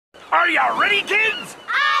Are you ready, kids?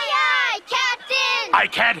 Aye, aye, Captain! I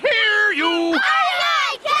can't hear you! Aye,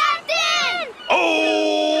 aye, Captain!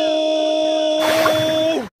 Oh!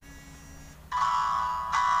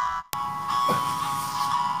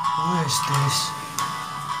 Who is this?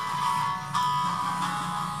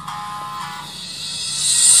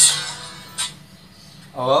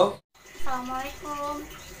 Hello? Assalamualaikum.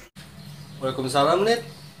 Waalaikumsalam, Nit.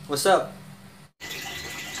 What's up?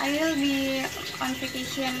 I will be on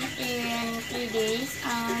vacation in 3 days.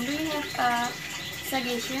 Do you have a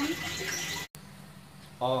suggestion?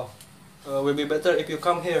 Will be better if you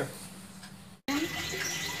come here. I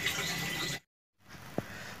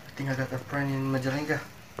think I got a friend in Majalengka.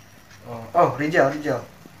 Rijal.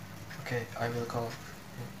 Okay, I will call.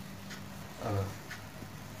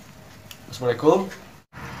 Assalamualaikum.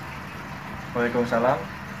 Waalaikumsalam.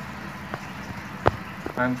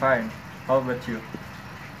 I'm fine. How about you?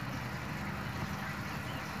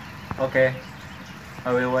 Okay.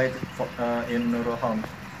 I will wait in Nurul House.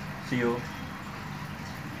 See you.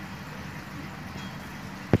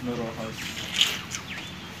 Nurul House.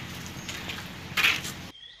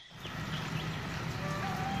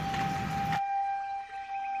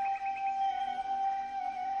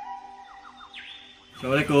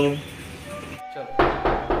 Assalamualaikum.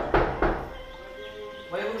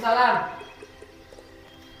 Waalaikumsalam.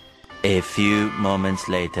 A few moments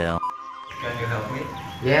later. Can you help me?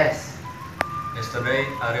 Yes. Yesterday,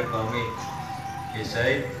 Arif called me. He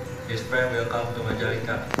said his friend will come to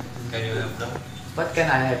Majalengka. Can you help them? What can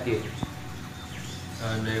I help you?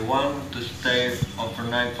 They want to stay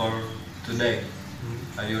overnight for today.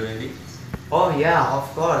 Are you ready? Oh yeah, of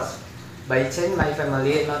course. By chance my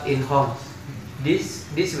family not in home this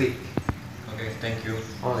week. Okay, thank you.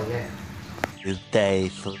 Oh yeah. Day.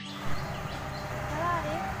 Hello,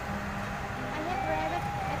 Arif. I have arrived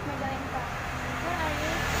at Majalengka. Where are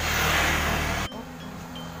you?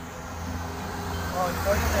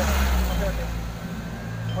 Okay.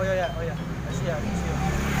 Oh yeah. I see you.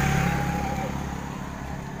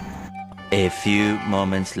 A few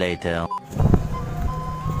moments later.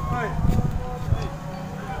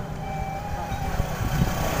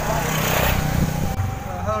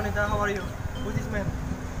 Hello Nita, how are you? Who's this man?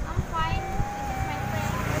 I'm fine. This is my friend.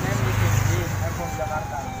 My name is Rizky. I'm from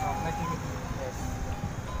Jakarta. Nice to meet you. Yes.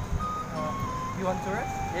 You want to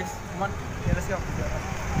rest? Yes. Come on. Yeah, let's go.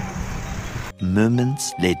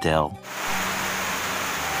 Moments later.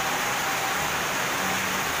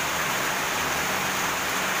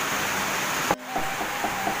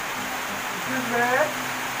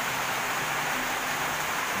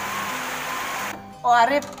 Oh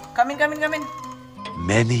Arif, come in.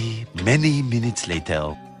 Many minutes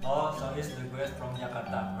later. Oh, so it's the guest from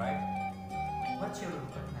Jakarta, right? What's your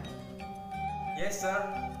good name? Yes, sir.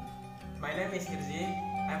 My name is Irzi.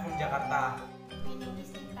 I'm from Jakarta. My name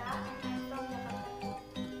is Nita and I'm from Jakarta.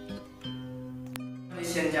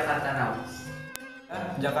 Condition Jakarta now.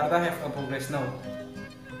 Jakarta have a progress now.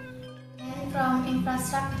 And from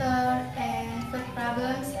infrastructure and food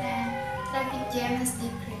problems and traffic jam has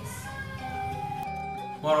decreased.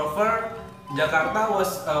 Moreover, Jakarta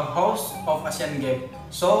was a host of Asian Games,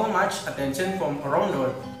 so much attention from around the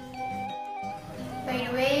world. By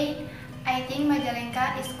the way, I think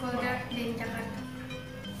Majalengka is colder than Jakarta.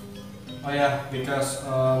 Oh yeah, because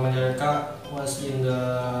Majalengka was in the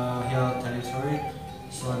hill territory,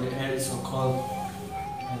 so the air is so cold.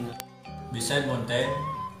 And Beside mountain,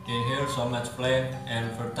 in here so much plain and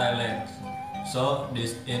fertile land. So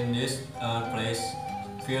this place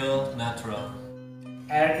feel natural.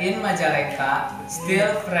 Air in Majalengka,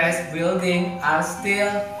 still fresh buildings are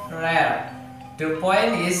still rare. The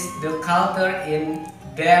point is the culture in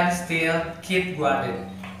them still keep guarded.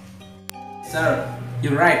 Sir,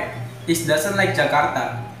 you're right. It doesn't like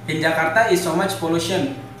Jakarta. In Jakarta is so much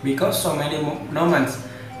pollution because so many nomads.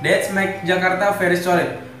 That make Jakarta very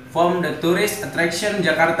solid. From the tourist attraction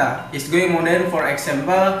Jakarta is going modern, for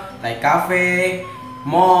example, like cafe,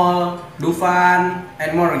 mall, Dufan,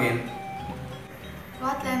 and more again.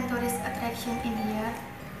 What land tourist attraction in here?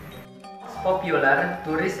 Popular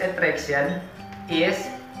tourist attraction is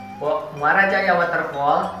Muarajaya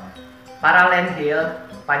Waterfall, Paraland Hill,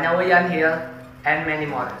 Panyawayan Hill, and many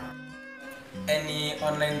more. Any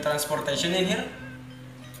online transportation in here?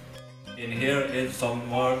 In here is some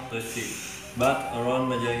more to see, but around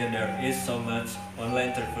Majalengka there is so much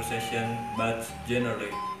online transportation, but generally.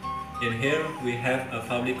 In here we have a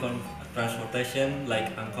public transportation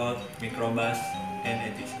like angkot, microbus, and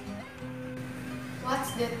etc.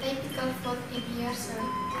 What's the typical food in here, sir?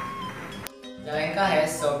 Majalengka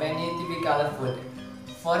has so many typical food.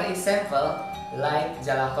 For example, like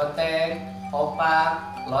jalakoteng,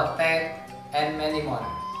 opak, lotte, and many more.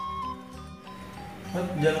 What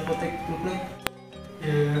Jalaptek look like?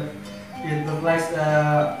 It looks like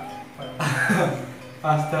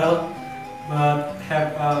pastel, but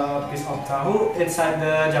have a piece of tahu inside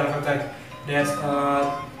the Jalaptek. That's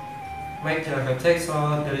make Jalaptek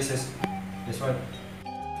so delicious. This one.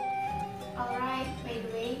 Alright, by the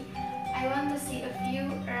way, I want to see a view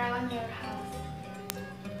around your house.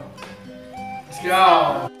 Let's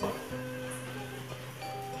go.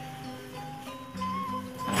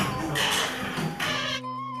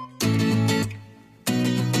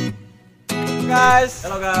 Guys,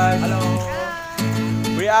 Hello guys. hello.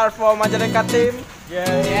 We are from Majalengka Team.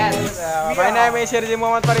 Yes. My name is Hirzi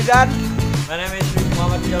Muhammad Farizan. My name is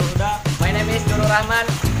Muhammad Jalhuda. My name is Nurul Rahman.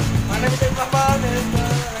 My name is Iqbal.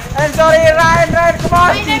 And sorry, Ryan, come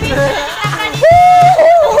on. My name is Rahman.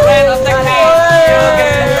 Friend of the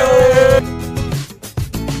Okay.